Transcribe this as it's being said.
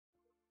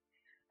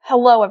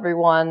Hello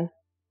everyone,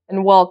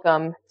 and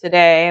welcome.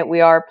 Today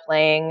we are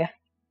playing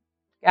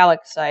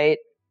Galaxite.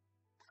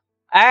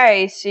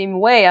 I seem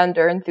way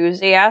under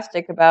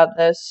enthusiastic about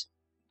this.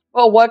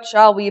 Well, what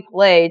shall we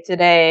play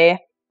today?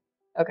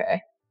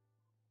 Okay.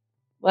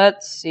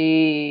 Let's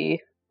see.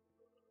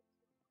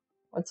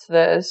 What's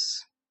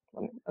this?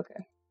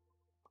 Okay.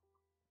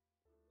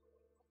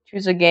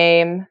 Choose a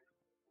game.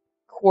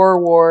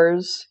 Core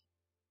Wars.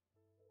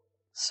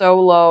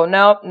 Solo.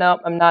 Nope,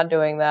 I'm not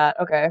doing that.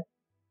 Okay.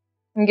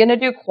 I'm gonna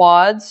do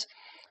quads,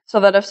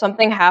 so that if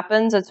something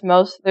happens,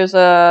 there's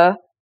a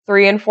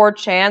 3 in 4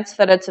 chance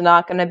that it's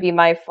not gonna be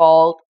my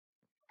fault,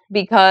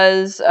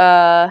 because,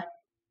 I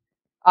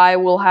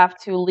will have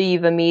to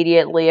leave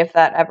immediately if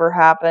that ever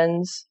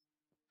happens.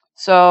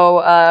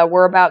 So,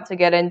 we're about to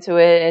get into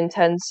it in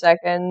 10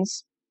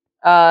 seconds.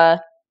 Mars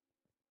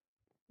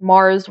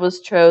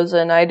was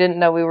chosen. I didn't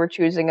know we were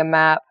choosing a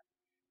map.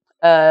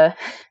 It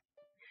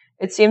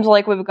seems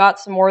like we've got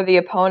some more of the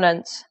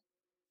opponents,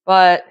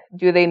 but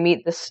do they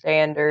meet the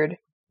standard?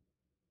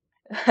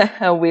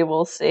 We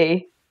will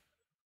see.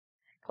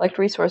 Collect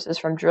resources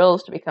from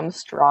drills to become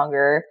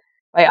stronger.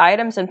 Buy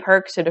items and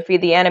perks to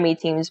defeat the enemy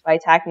teams by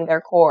attacking their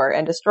core,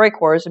 and destroy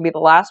cores to be the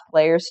last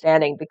player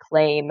standing to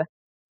claim.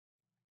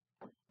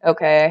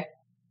 Okay.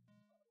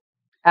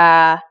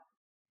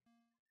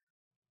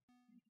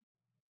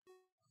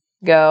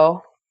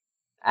 Go.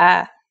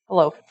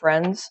 Hello,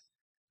 friends.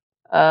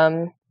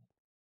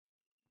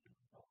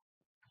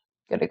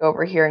 Gotta go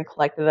over here and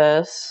collect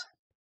this.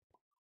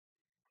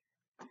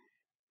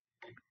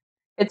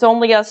 It's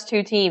only us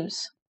two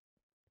teams.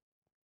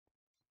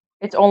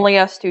 It's only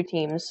us two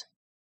teams.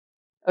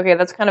 Okay,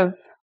 it's kind of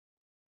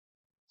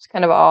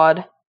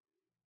odd.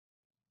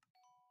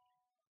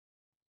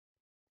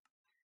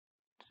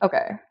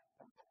 Okay.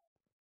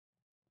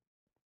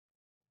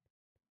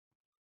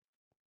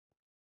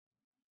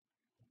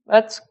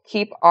 Let's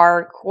keep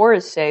our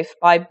cores safe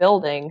by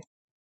building.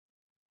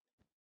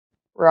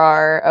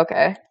 Rar,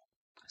 okay.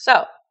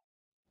 So,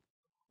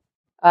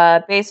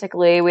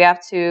 basically, we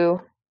have to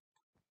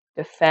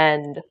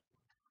defend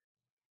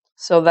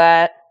so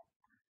that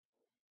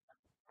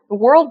the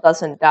world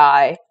doesn't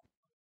die.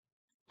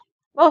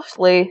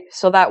 Mostly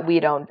so that we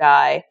don't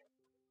die.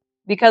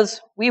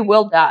 Because we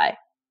will die.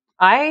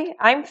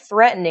 I'm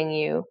threatening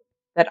you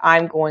that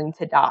I'm going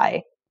to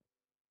die.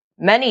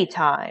 Many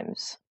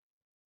times.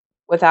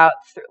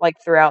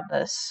 Throughout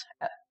this.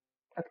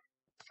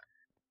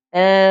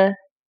 Okay.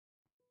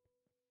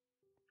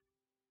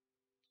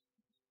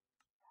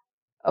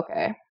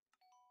 Okay.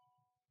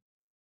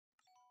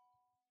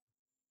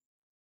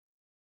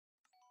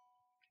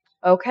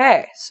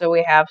 Okay, so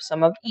we have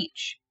some of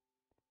each.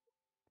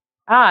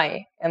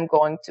 I am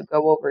going to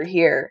go over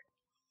here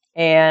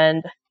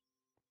and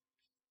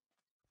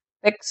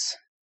fix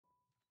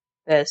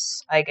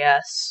this, I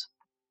guess.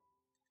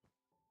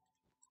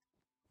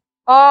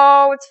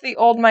 Oh, it's the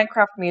old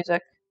Minecraft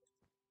music.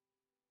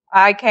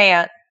 I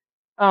can't.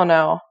 Oh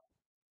no.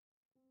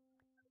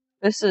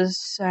 This is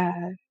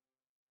sad.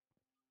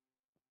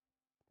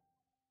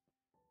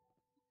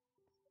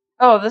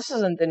 Oh, this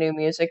isn't the new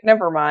music.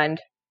 Never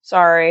mind.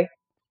 Sorry.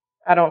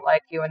 I don't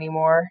like you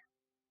anymore.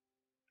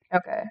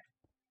 Okay.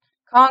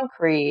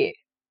 Concrete.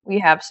 We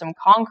have some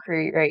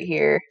concrete right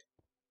here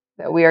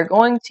that we are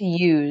going to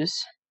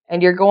use,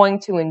 and you're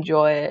going to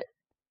enjoy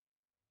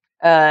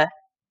it.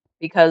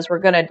 Because we're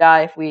gonna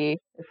die if we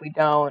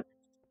don't.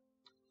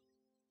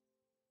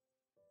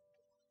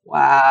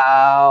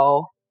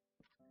 Wow.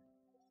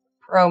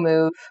 Pro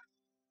move.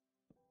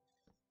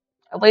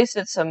 At least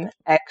it's some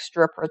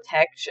extra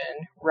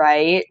protection,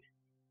 right?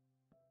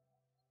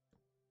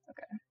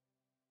 Okay.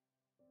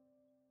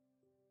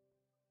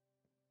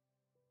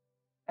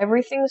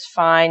 Everything's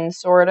fine,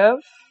 sort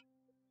of.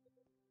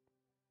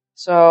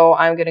 So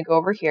I'm gonna go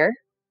over here.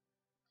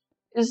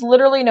 There's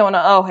literally no one.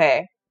 Oh,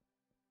 hey.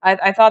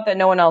 I thought that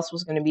no one else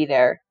was gonna be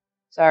there.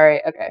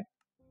 Sorry. Okay.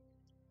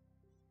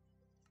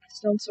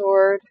 Stone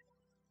sword.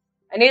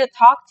 I need to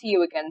talk to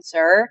you again,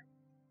 sir.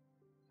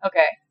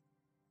 Okay.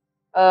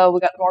 We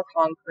got more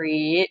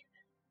concrete.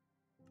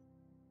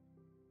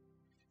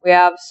 We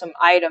have some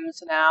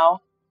items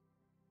now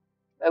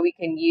that we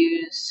can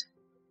use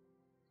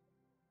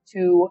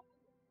to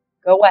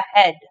go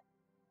ahead.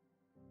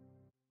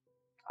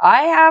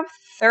 I have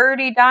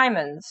 30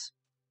 diamonds.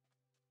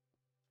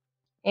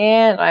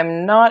 And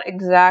I'm not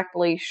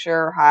exactly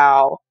sure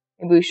how.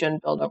 Maybe we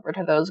shouldn't build over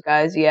to those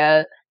guys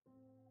yet.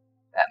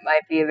 That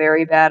might be a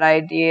very bad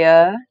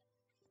idea.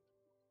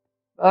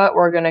 But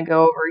we're gonna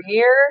go over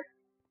here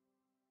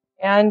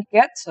and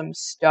get some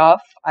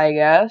stuff, I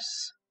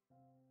guess.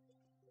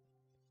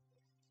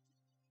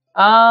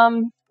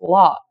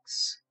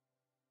 Blocks.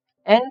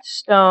 And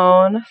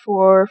stone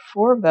for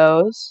 4 of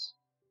those.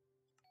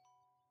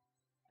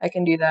 I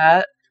can do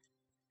that.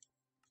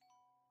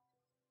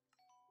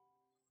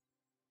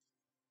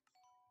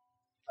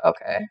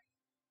 Okay.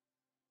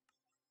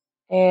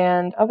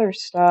 And other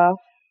stuff.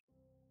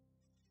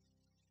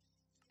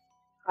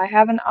 I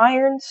have an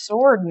iron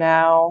sword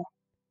now.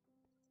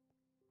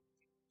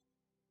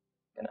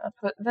 Gonna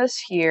put this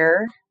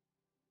here,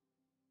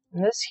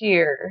 and this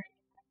here.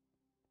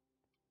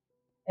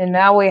 And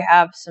now we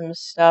have some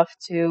stuff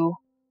to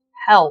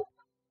help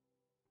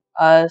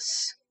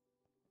us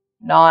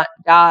not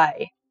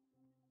die.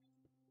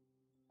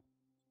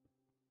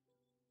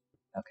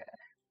 Okay.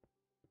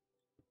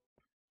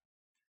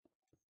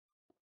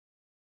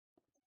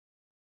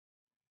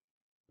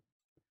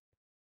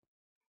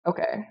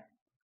 Okay.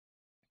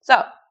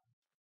 So,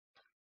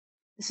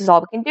 this is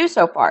all we can do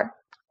so far,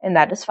 and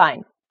that is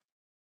fine.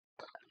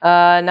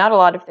 Not a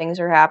lot of things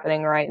are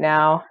happening right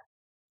now.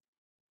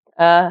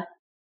 Hmm.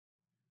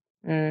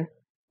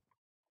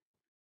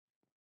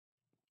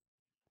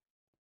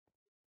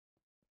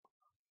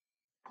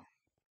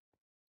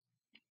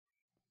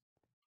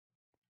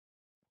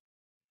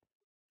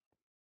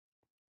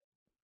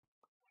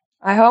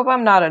 I hope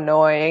I'm not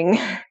annoying.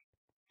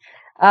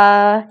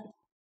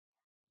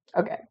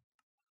 Okay.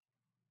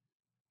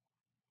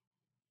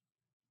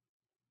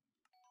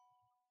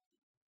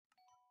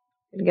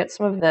 Gonna get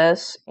some of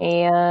this,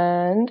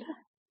 and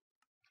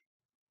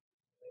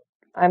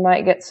I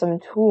might get some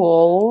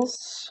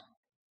tools.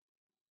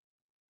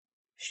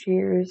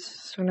 Shears,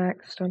 stone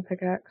axe, stone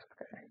pickaxe.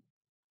 Okay.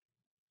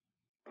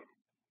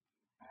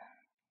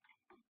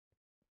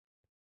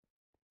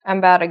 I'm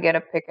about to get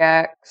a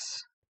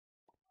pickaxe.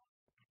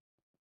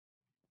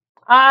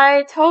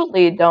 I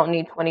totally don't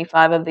need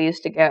 25 of these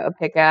to get a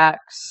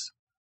pickaxe.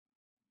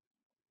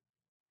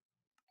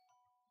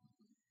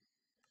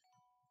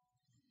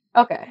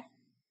 Okay.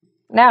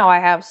 Now I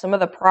have some of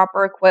the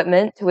proper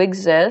equipment to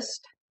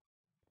exist.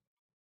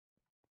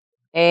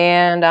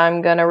 And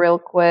I'm gonna real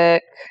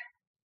quick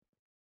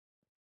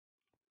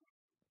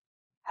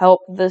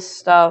help this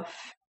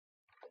stuff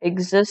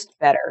exist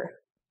better.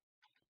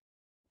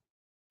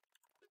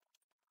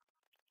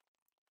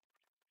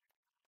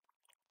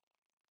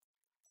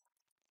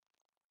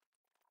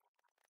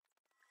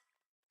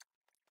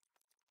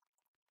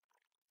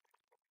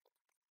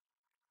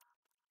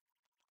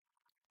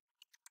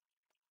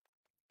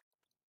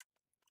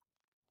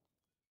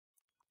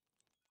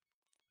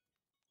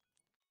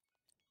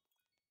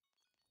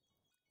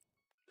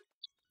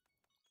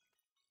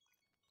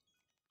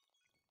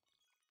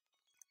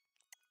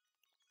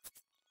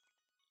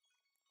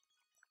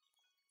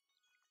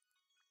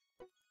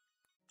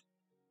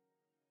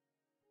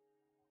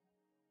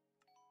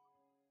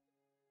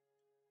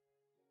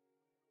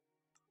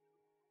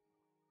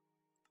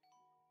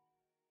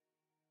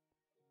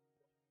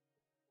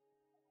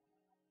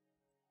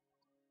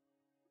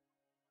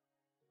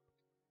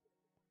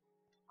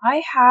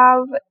 I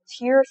have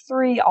tier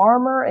 3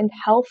 armor and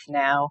health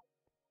now.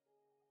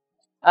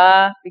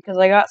 Because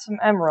I got some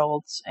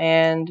emeralds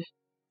and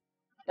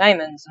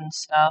diamonds and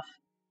stuff.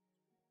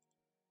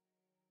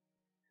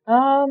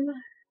 I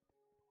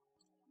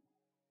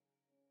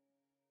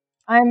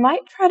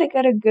might try to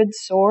get a good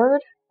sword.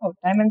 Oh,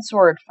 diamond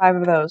sword, 5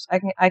 of those.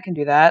 I can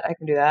do that. I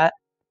can do that.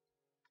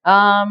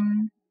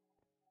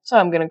 So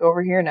I'm gonna go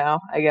over here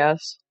now, I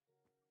guess.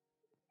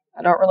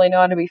 I don't really know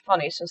how to be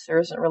funny since there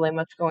isn't really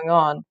much going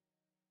on.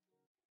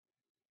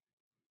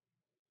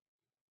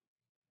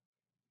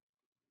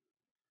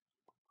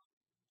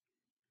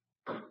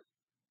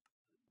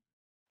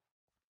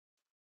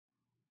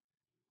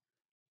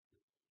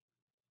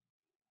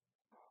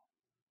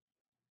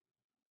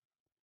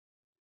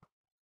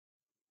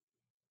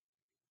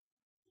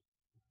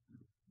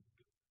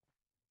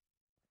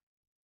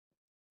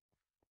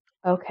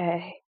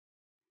 Okay.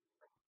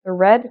 The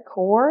red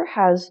core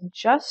has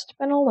just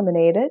been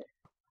eliminated.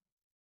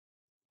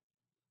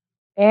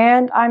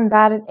 And I'm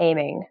bad at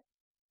aiming.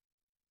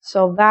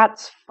 So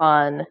that's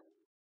fun.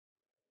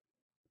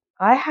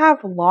 I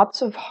have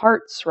lots of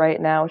hearts right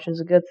now, which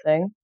is a good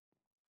thing.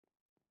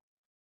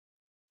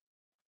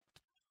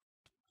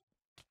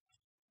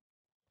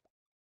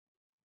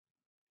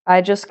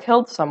 I just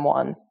killed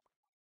someone.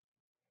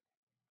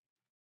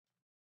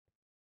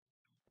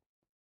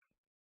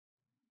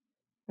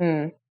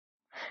 We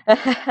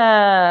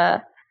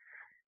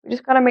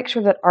just gotta make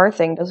sure that our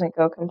thing doesn't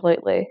go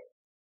completely.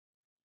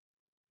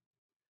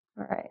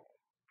 Alright.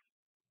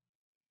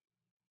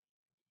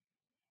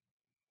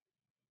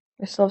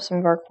 We still have some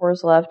of our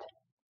cores left.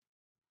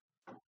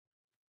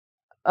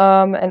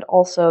 And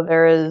also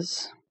there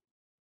is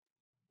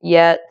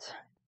yet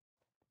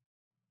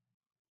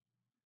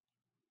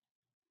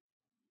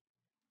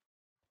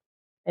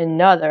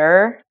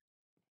another.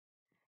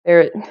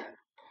 There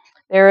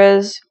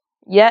is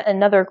yet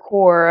another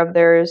core of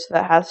theirs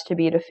that has to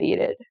be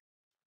defeated.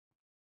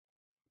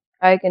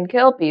 I can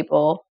kill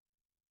people,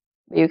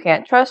 but you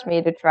can't trust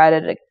me to try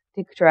to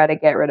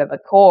get rid of a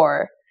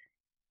core.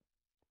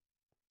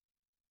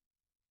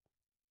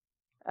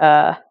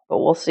 But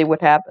we'll see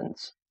what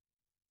happens.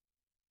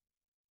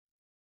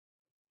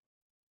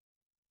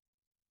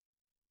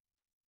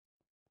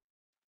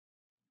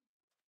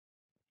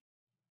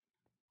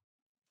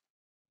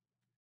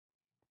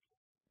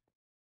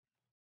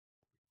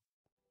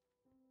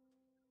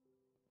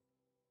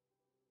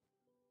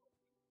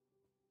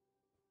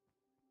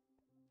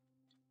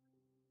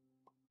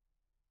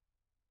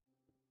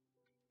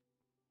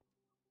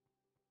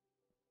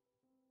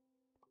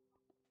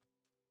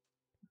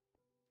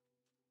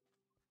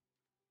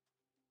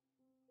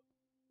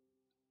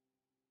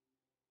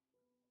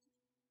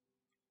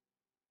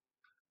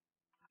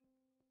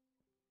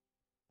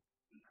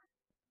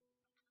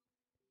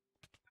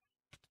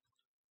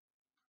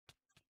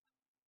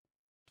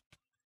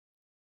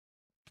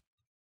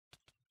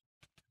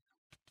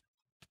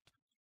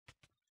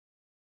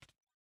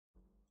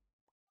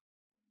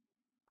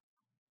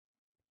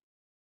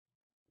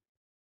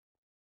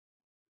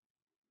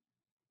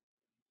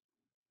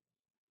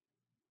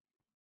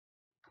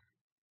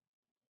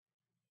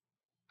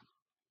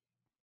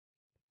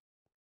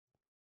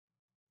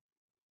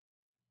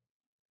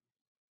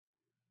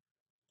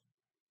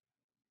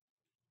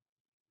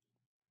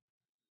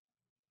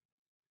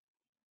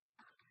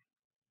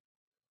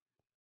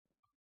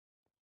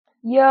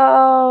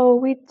 Yo,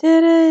 we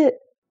did it!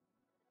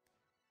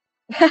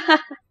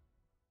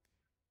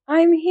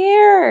 I'm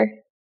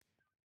here!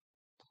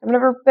 I've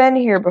never been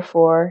here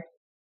before.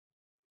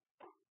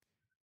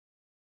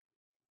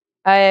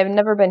 I have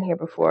never been here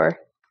before.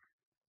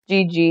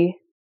 GG.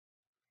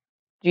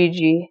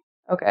 GG.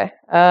 Okay.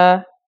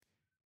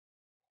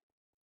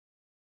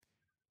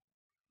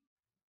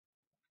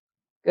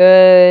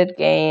 Good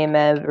game,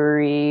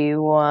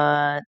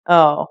 everyone.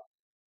 Oh.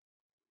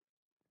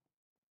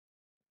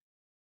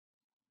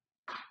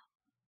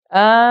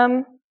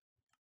 Um,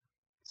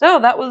 so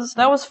that was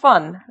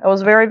fun. That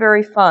was very,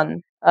 very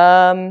fun.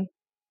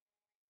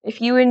 If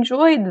you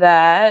enjoyed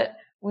that,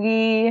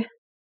 we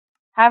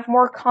have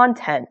more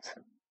content.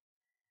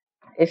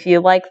 If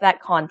you like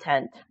that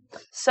content.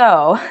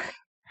 So,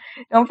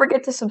 don't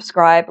forget to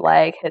subscribe,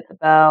 like, hit the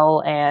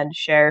bell, and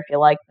share if you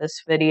like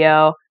this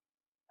video.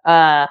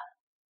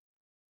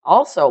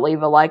 Also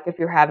leave a like if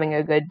you're having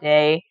a good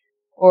day,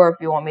 or if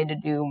you want me to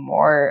do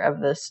more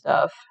of this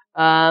stuff.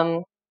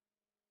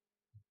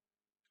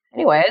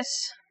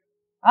 Anyways,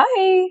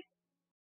 bye!